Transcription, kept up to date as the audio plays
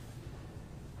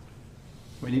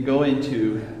When you go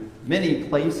into many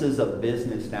places of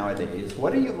business nowadays,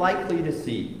 what are you likely to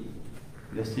see?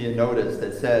 You'll see a notice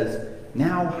that says,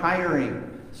 now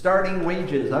hiring, starting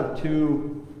wages up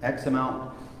to X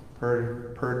amount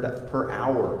per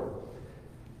hour.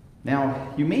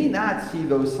 Now, you may not see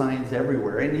those signs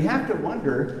everywhere, and you have to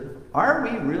wonder, are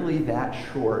we really that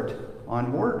short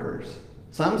on workers?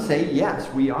 Some say,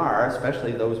 yes, we are,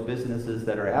 especially those businesses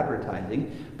that are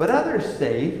advertising, but others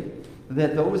say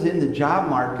that those in the job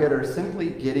market are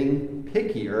simply getting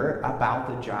pickier about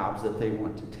the jobs that they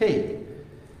want to take.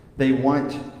 They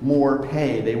want more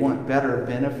pay, they want better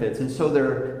benefits, and so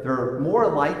they're more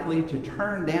likely to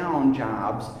turn down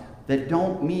jobs that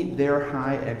don't meet their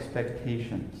high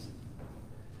expectations.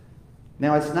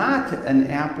 Now, it's not an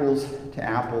apples to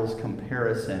apples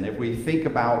comparison if we think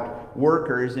about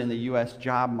workers in the U.S.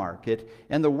 job market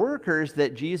and the workers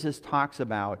that Jesus talks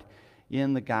about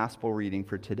in the gospel reading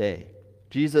for today.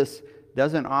 Jesus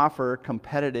doesn't offer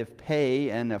competitive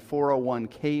pay and a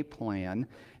 401k plan,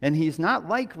 and he's not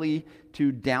likely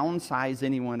to downsize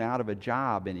anyone out of a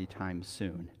job anytime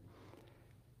soon.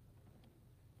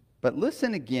 But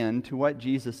listen again to what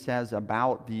Jesus says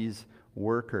about these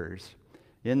workers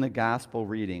in the gospel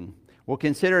reading. We'll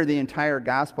consider the entire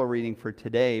gospel reading for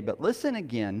today, but listen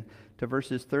again to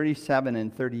verses 37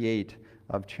 and 38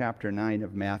 of chapter 9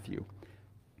 of Matthew.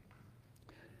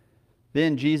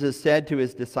 Then Jesus said to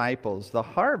his disciples, "The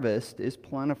harvest is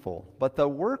plentiful, but the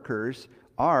workers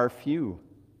are few.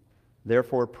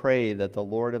 Therefore pray that the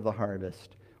Lord of the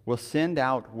harvest will send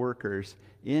out workers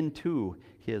into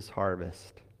his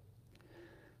harvest."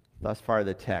 Thus far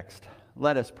the text.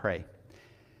 Let us pray.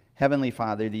 Heavenly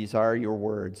Father, these are your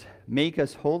words. Make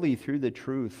us holy through the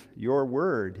truth. Your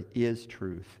word is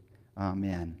truth.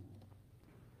 Amen.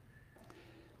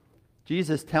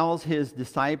 Jesus tells his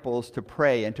disciples to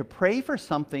pray, and to pray for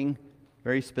something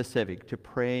very specific, to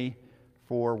pray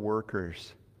for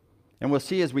workers. And we'll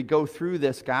see as we go through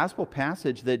this gospel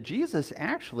passage that Jesus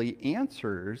actually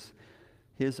answers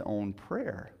his own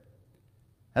prayer.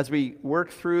 As we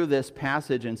work through this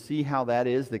passage and see how that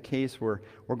is the case, we're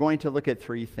going to look at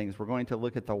three things. We're going to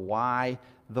look at the why,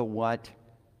 the what,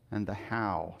 and the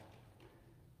how.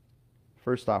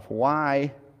 First off,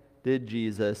 why did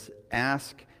Jesus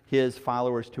ask his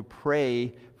followers to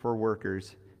pray for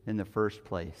workers in the first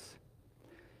place?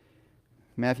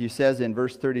 Matthew says in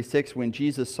verse 36, when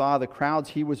Jesus saw the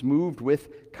crowds, he was moved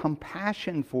with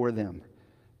compassion for them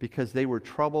because they were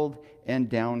troubled and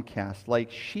downcast, like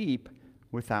sheep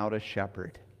without a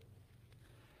shepherd.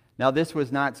 Now, this was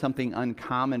not something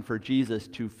uncommon for Jesus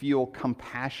to feel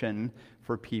compassion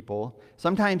for people.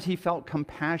 Sometimes he felt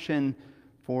compassion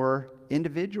for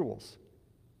individuals.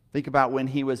 Think about when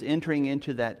he was entering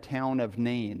into that town of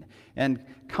Nain. And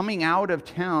coming out of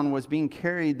town was being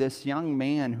carried this young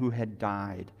man who had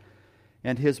died.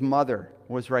 And his mother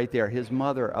was right there, his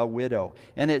mother, a widow.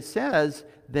 And it says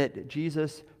that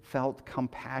Jesus felt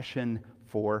compassion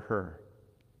for her.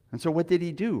 And so what did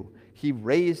he do? He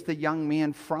raised the young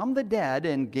man from the dead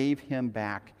and gave him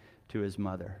back to his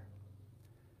mother.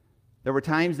 There were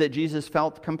times that Jesus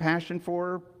felt compassion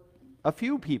for a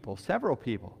few people, several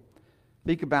people.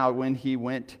 Think about when he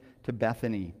went to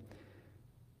Bethany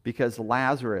because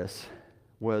Lazarus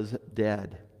was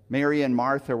dead. Mary and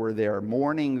Martha were there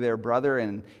mourning their brother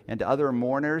and other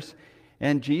mourners.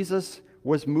 And Jesus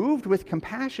was moved with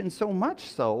compassion so much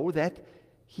so that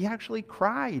he actually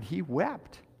cried. He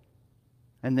wept.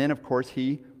 And then, of course,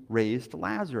 he raised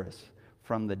Lazarus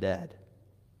from the dead.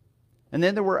 And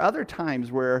then there were other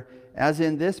times where, as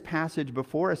in this passage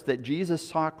before us, that Jesus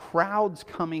saw crowds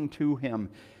coming to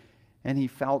him, and he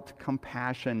felt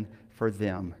compassion for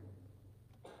them.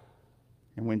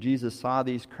 And when Jesus saw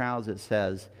these crowds, it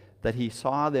says that he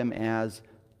saw them as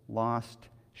lost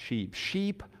sheep,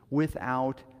 sheep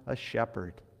without a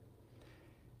shepherd.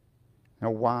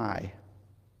 Now, why?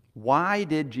 Why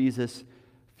did Jesus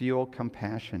feel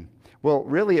compassion? Well,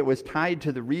 really, it was tied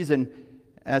to the reason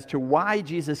as to why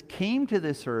Jesus came to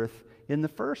this earth in the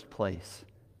first place.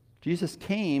 Jesus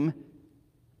came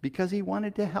because he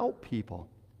wanted to help people.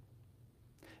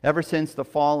 Ever since the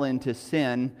fall into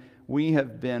sin, we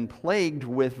have been plagued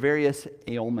with various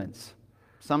ailments.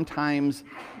 Sometimes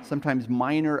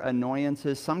minor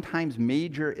annoyances, sometimes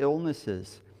major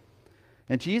illnesses.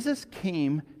 And Jesus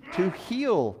came to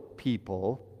heal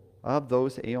people of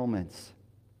those ailments.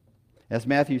 As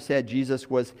Matthew said,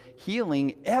 Jesus was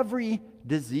healing every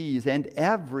disease and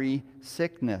every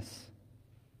sickness.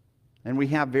 And we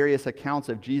have various accounts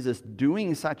of Jesus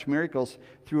doing such miracles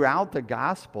throughout the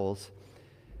Gospels.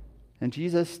 And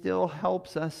Jesus still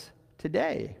helps us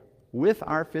today with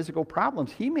our physical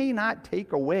problems. He may not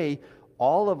take away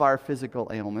all of our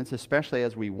physical ailments, especially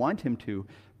as we want him to,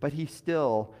 but he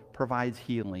still provides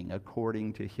healing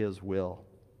according to his will.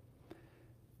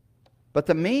 But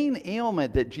the main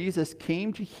ailment that Jesus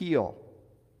came to heal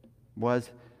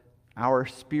was our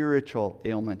spiritual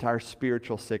ailment, our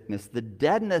spiritual sickness, the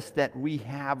deadness that we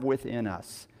have within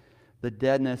us, the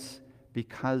deadness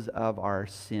because of our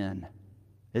sin.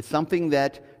 It's something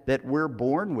that we're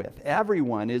born with.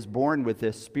 Everyone is born with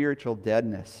this spiritual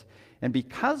deadness. And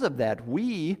because of that,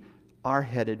 we are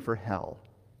headed for hell.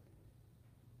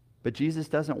 But Jesus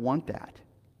doesn't want that.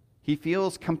 He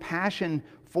feels compassion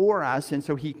for us, and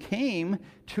so he came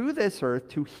to this earth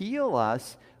to heal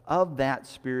us of that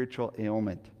spiritual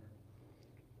ailment.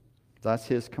 Thus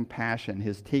his compassion,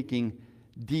 his taking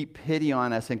deep pity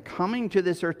on us and coming to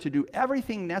this earth to do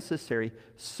everything necessary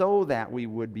so that we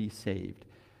would be saved,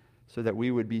 so that we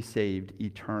would be saved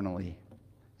eternally.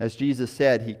 As Jesus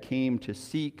said, he came to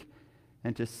seek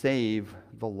and to save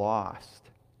the lost.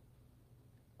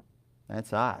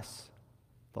 That's us,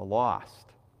 the lost.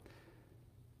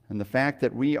 And the fact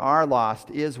that we are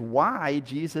lost is why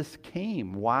Jesus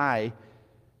came, why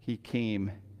he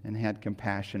came and had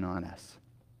compassion on us.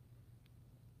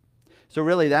 So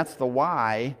really, that's the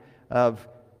why of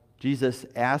Jesus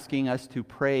asking us to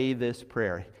pray this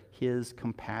prayer, his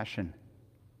compassion.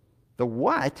 The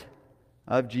what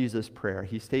of Jesus' prayer,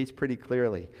 he states pretty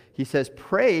clearly. He says,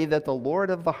 pray that the Lord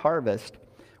of the harvest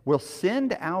will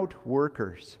send out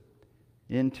workers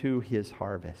into his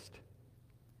harvest.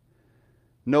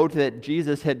 Note that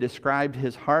Jesus had described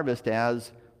his harvest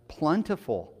as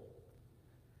plentiful.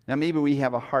 Now, maybe we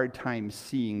have a hard time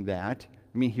seeing that.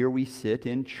 I mean, here we sit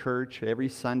in church every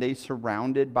Sunday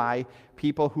surrounded by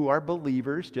people who are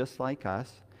believers just like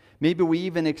us. Maybe we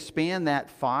even expand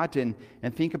that thought and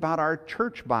think about our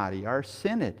church body, our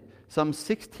synod, some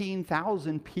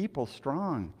 16,000 people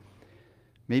strong.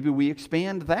 Maybe we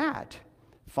expand that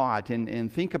thought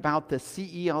and think about the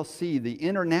CELC, the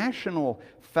International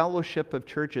Fellowship of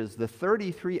Churches, the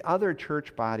 33 other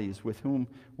church bodies with whom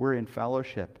we're in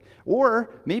fellowship. Or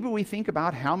maybe we think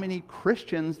about how many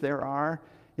Christians there are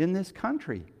in this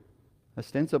country.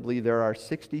 Ostensibly, there are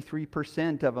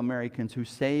 63% of Americans who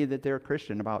say that they're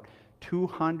Christian, about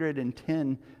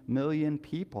 210 million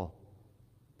people.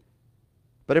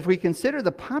 But if we consider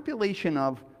the population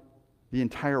of the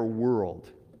entire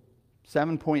world,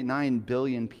 7.9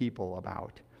 billion people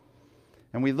about,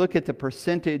 and we look at the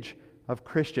percentage of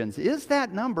Christians, is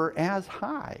that number as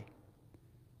high?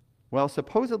 Well,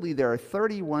 supposedly there are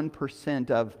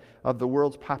 31% of the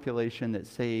world's population that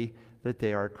say that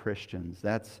they are Christians.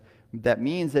 That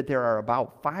means that there are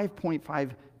about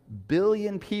 5.5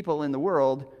 billion people in the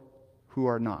world who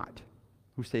are not,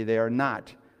 who say they are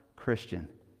not Christian.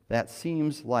 That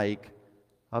seems like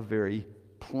a very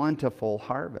plentiful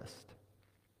harvest.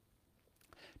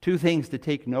 Two things to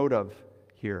take note of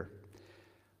here.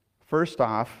 First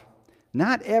off,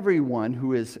 not everyone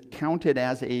who is counted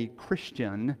as a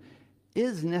Christian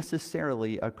is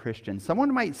necessarily a Christian.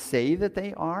 Someone might say that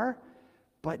they are,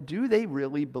 but do they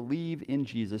really believe in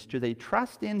Jesus? Do they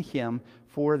trust in him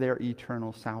for their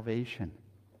eternal salvation?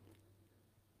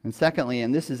 And secondly,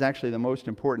 and this is actually the most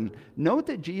important, note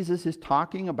that Jesus is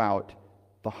talking about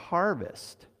the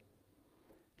harvest.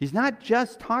 He's not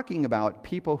just talking about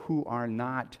people who are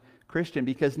not Christian,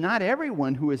 because not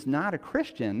everyone who is not a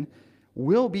Christian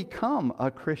will become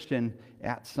a Christian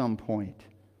at some point.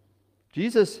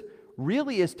 Jesus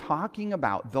really is talking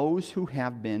about those who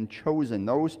have been chosen,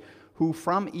 those who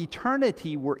from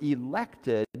eternity were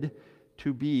elected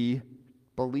to be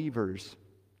believers,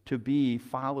 to be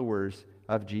followers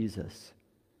of Jesus.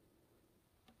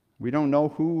 We don't know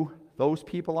who those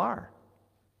people are.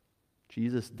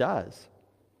 Jesus does.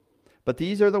 But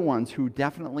these are the ones who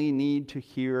definitely need to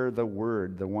hear the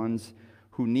word, the ones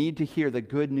who need to hear the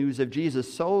good news of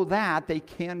Jesus so that they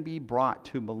can be brought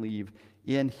to believe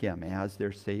in him as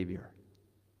their Savior.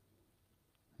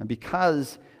 And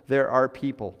because there are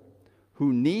people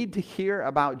who need to hear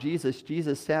about Jesus,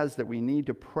 Jesus says that we need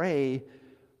to pray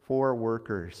for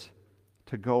workers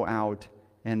to go out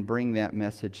and bring that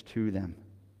message to them.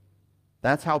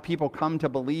 That's how people come to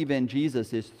believe in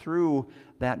Jesus, is through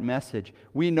that message.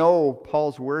 We know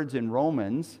Paul's words in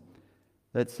Romans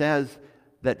that says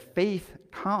that faith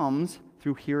comes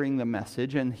through hearing the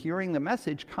message, and hearing the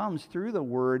message comes through the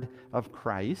word of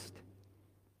Christ.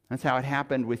 That's how it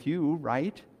happened with you,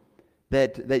 right?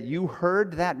 That you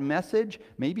heard that message.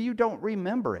 Maybe you don't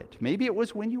remember it. Maybe it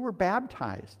was when you were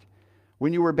baptized.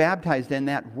 When you were baptized, and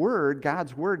that word,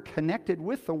 God's word, connected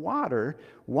with the water,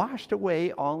 washed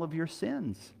away all of your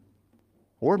sins.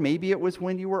 Or maybe it was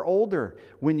when you were older,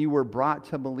 when you were brought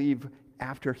to believe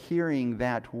after hearing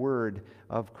that word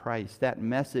of Christ, that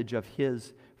message of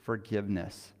his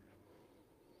forgiveness.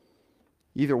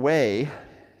 Either way,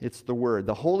 it's the word,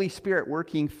 the Holy Spirit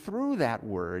working through that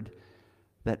word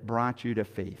that brought you to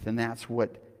faith. And that's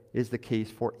what is the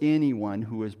case for anyone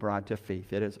who is brought to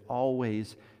faith. It is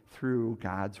always through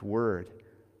God's word.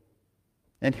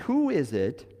 And who is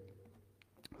it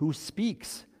who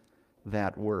speaks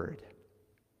that word?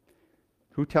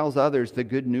 Who tells others the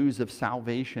good news of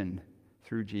salvation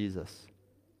through Jesus?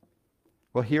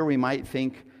 Well, here we might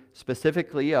think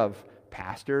specifically of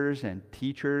pastors and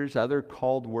teachers, other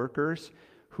called workers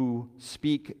who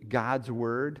speak God's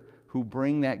word, who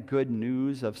bring that good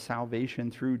news of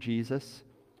salvation through Jesus.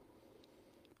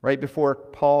 Right before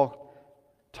Paul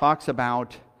talks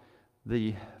about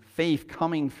the faith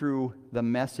coming through the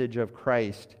message of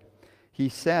Christ, he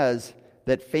says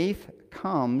that faith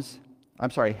comes,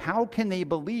 how can they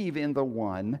believe in the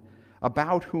one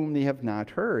about whom they have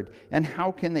not heard? And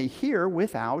how can they hear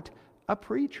without a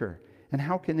preacher? And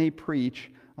how can they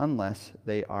preach unless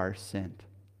they are sent?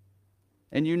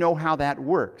 And you know how that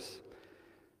works.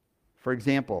 For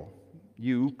example,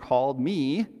 you called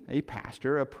me, a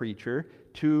pastor, a preacher,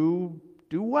 to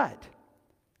do what?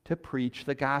 To preach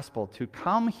the gospel, to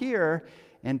come here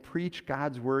and preach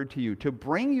God's word to you, to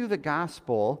bring you the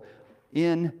gospel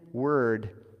in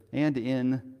word and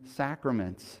in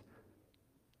sacraments.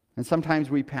 And sometimes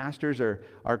we pastors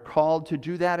are called to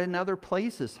do that in other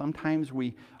places. Sometimes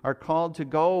we are called to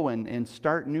go and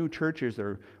start new churches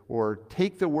or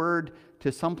take the word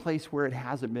to some place where it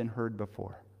hasn't been heard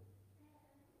before.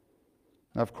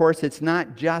 Of course, it's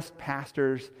not just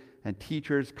pastors and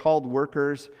teachers, called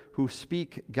workers, who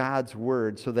speak God's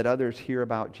word so that others hear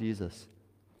about Jesus.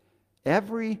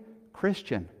 Every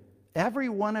Christian, every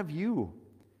one of you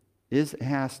is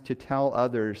asked to tell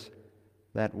others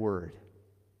that word.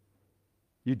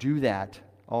 You do that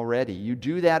already. You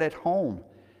do that at home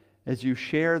as you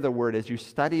share the word, as you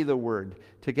study the word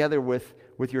together with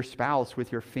your spouse,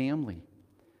 with your family.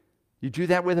 You do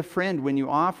that with a friend when you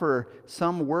offer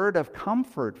some word of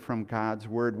comfort from God's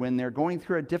word when they're going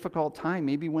through a difficult time,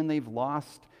 maybe when they've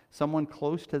lost someone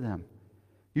close to them.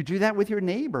 You do that with your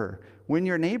neighbor when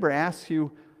your neighbor asks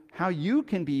you how you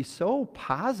can be so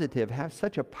positive, have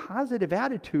such a positive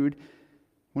attitude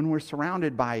when we're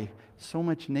surrounded by so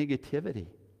much negativity.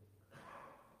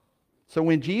 So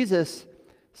when Jesus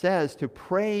says to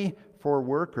pray for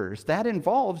workers, that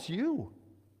involves you.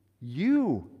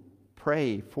 You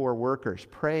pray for workers.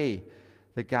 Pray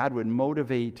that God would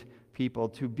motivate people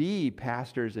to be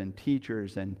pastors and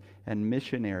teachers and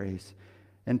missionaries.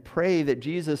 And pray that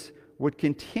Jesus would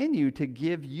continue to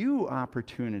give you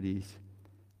opportunities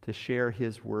to share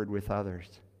his word with others.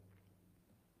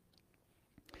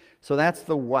 So that's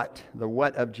the what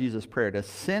of Jesus' prayer, to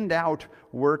send out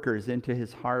workers into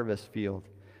his harvest field.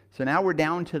 So now we're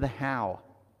down to the how.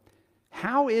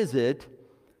 How is it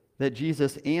that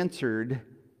Jesus answered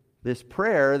this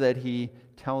prayer that he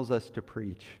tells us to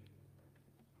preach?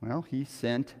 Well, he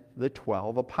sent the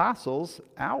 12 apostles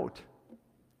out.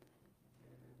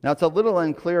 Now, it's a little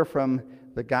unclear from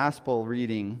the gospel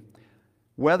reading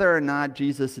whether or not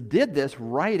Jesus did this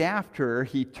right after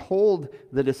he told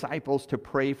the disciples to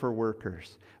pray for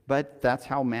workers. But that's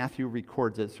how Matthew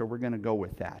records it, so we're going to go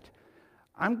with that.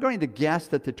 I'm going to guess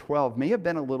that the 12 may have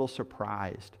been a little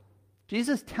surprised.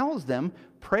 Jesus tells them,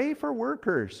 pray for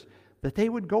workers, that they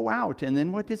would go out. And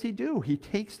then what does he do? He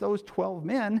takes those 12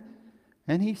 men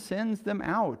and he sends them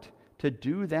out to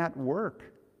do that work.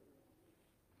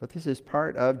 But this is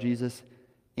part of Jesus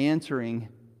answering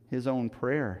his own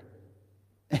prayer.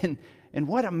 And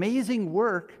what amazing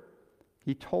work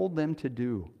he told them to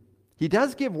do. He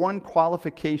does give one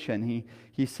qualification.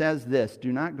 He says this,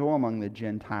 do not go among the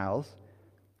Gentiles.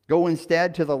 Go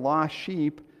instead to the lost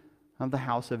sheep of the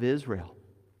house of Israel.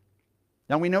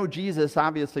 Now we know Jesus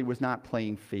obviously was not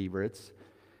playing favorites.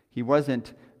 He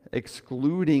wasn't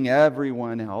excluding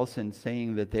everyone else and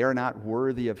saying that they're not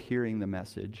worthy of hearing the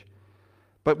message.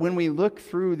 But when we look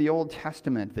through the Old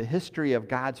Testament, the history of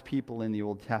God's people in the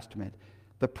Old Testament,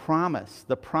 the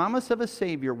promise of a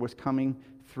Savior was coming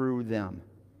through them.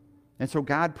 And so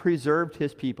God preserved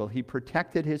his people. He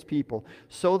protected his people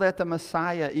so that the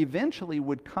Messiah eventually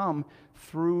would come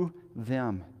through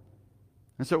them.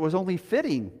 And so it was only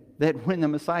fitting that when the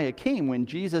Messiah came, when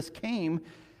Jesus came,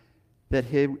 that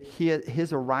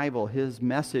his arrival, his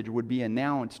message would be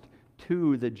announced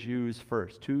to the Jews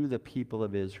first, to the people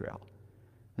of Israel.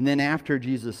 And then after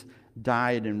Jesus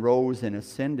died and rose and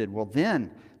ascended, well,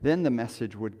 then the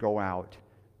message would go out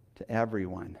to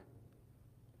everyone.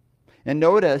 And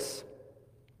notice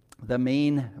the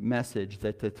main message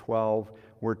that the 12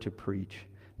 were to preach.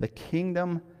 The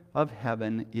kingdom of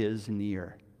heaven is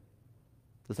near.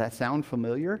 Does that sound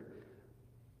familiar?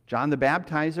 John the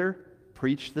Baptizer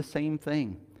preached the same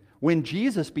thing. When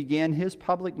Jesus began his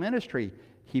public ministry,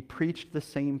 he preached the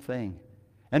same thing.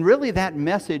 And really that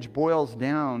message boils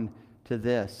down to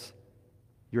this: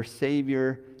 your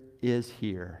Savior is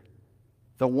here.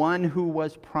 The one who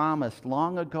was promised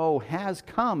long ago has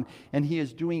come, and he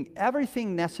is doing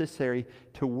everything necessary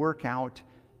to work out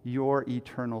your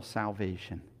eternal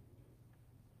salvation.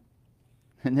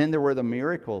 And then there were the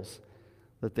miracles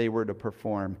that they were to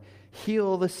perform: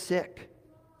 heal the sick,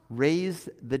 raise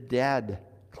the dead,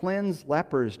 cleanse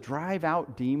lepers, drive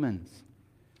out demons.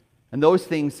 And those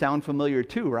things sound familiar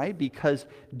too, right? Because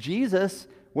Jesus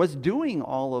was doing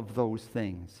all of those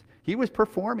things. He was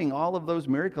performing all of those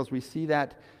miracles. We see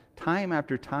that time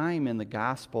after time in the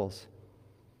Gospels.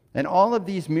 And all of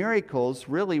these miracles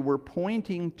really were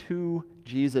pointing to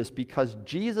Jesus, because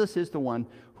Jesus is the one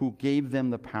who gave them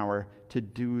the power to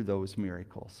do those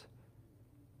miracles.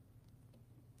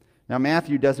 Now,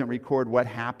 Matthew doesn't record what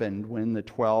happened when the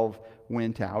 12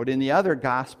 went out. In the other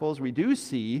Gospels, we do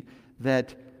see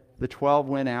that the 12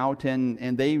 went out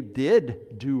and they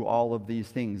did do all of these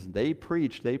things. They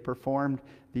preached, they performed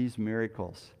these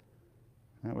miracles.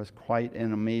 That was quite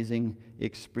an amazing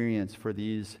experience for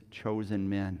these chosen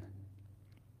men.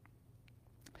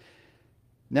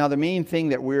 Now, the main thing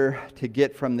that we're to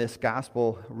get from this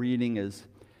gospel reading is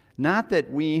not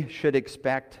that we should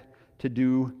expect to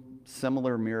do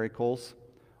similar miracles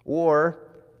or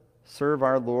serve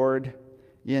our Lord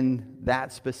in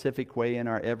that specific way in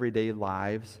our everyday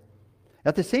lives.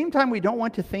 At the same time, we don't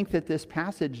want to think that this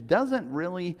passage doesn't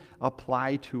really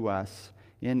apply to us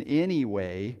in any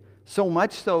way, so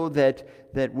much so that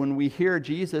when we hear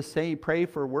Jesus say, pray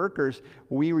for workers,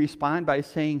 we respond by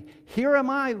saying, here am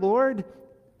I, Lord,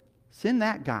 send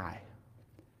that guy.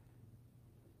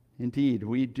 Indeed,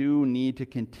 we do need to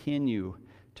continue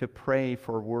to pray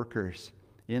for workers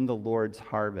in the Lord's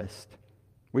harvest.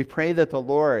 We pray that the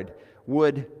Lord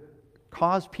would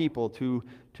cause people to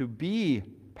be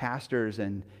pastors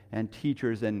and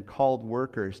teachers and called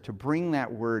workers, to bring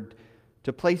that word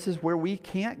to places where we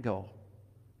can't go.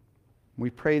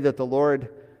 We pray that the Lord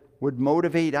would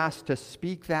motivate us to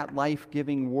speak that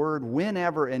life-giving word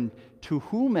whenever and to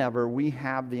whomever we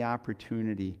have the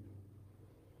opportunity.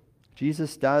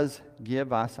 Jesus does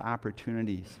give us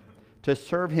opportunities to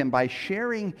serve him by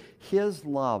sharing his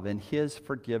love and his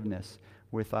forgiveness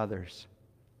with others.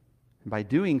 And by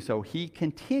doing so, he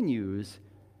continues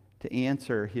to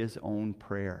answer his own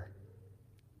prayer.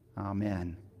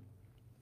 Amen.